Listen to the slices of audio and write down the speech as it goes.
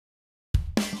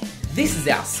This is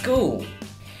our school.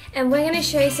 And we're going to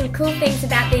show you some cool things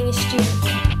about being a student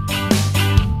here.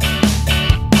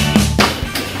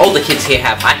 All the kids here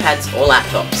have iPads or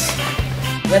laptops.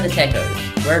 We're the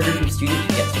Techos. We're a group of students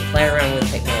who gets to play around with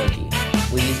technology.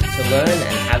 We use it to learn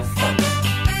and have fun.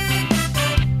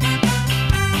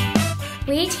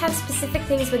 We each have specific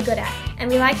things we're good at, and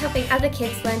we like helping other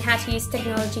kids learn how to use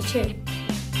technology too.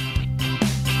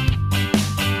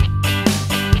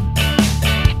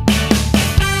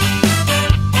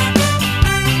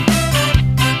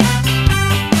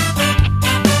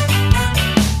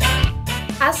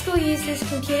 Our school uses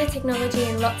computer technology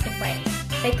in lots of ways.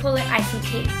 They call it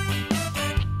ICT.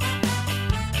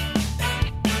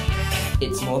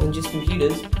 It's more than just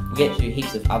computers. We get to do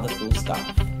heaps of other cool stuff.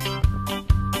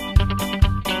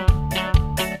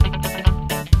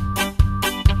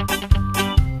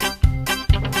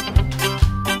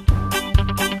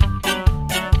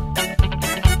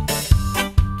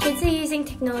 Kids are using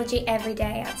technology every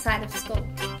day outside of school.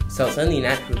 So it's only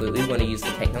natural that we want to use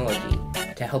the technology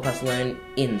to help us learn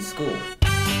in school.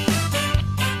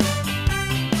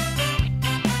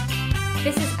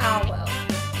 This is our world.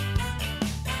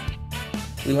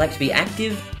 We like to be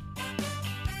active,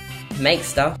 make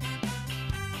stuff,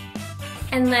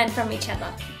 And learn from each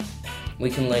other. we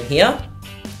can learn here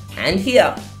and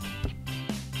here.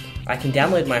 I can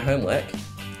download my homework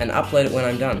and upload it when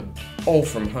I'm done, all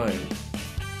from home.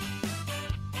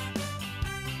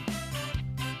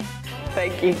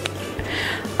 Thank you.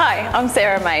 Hi, I'm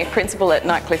Sarah May, Principal at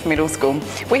Nightcliff Middle School.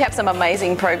 We have some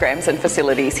amazing programs and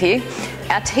facilities here.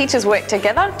 Our teachers work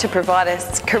together to provide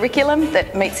us curriculum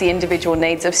that meets the individual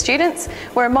needs of students.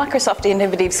 We're a Microsoft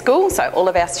innovative school, so all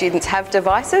of our students have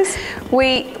devices.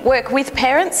 We work with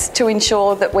parents to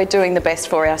ensure that we're doing the best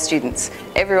for our students.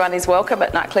 Everyone is welcome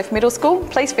at Nightcliff Middle School.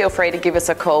 Please feel free to give us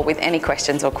a call with any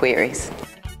questions or queries.